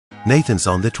Nathan's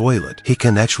on the toilet. He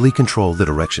can actually control the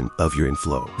direction of your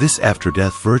inflow. This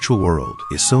after-death virtual world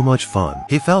is so much fun.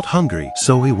 He felt hungry,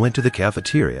 so he went to the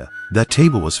cafeteria. That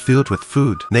table was filled with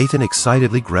food. Nathan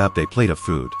excitedly grabbed a plate of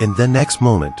food. In the next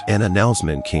moment, an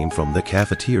announcement came from the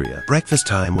cafeteria. Breakfast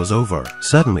time was over.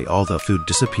 Suddenly, all the food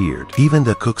disappeared. Even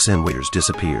the cooks and waiters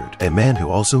disappeared. A man who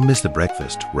also missed the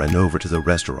breakfast ran over to the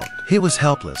restaurant. He was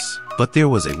helpless, but there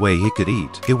was a way he could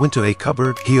eat. He went to a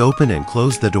cupboard. He opened and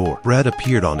closed the door. Bread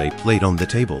appeared on a plate on the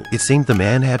table. It seemed the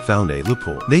man had found a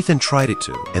loophole. Nathan tried it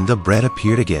too, and the bread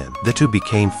appeared again. The two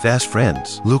became fast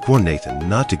friends. Luke warned Nathan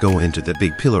not to go into the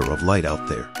big pillar of light out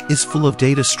there. It's full of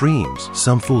data streams.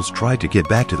 Some fools tried to get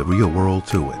back to the real world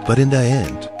through it, but in the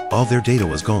end, all their data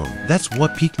was gone. That's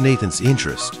what piqued Nathan's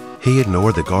interest. He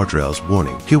ignored the guardrail's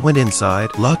warning. He went inside.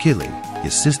 Luckily,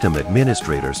 his system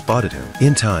administrator spotted him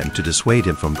in time to dissuade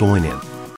him from going in.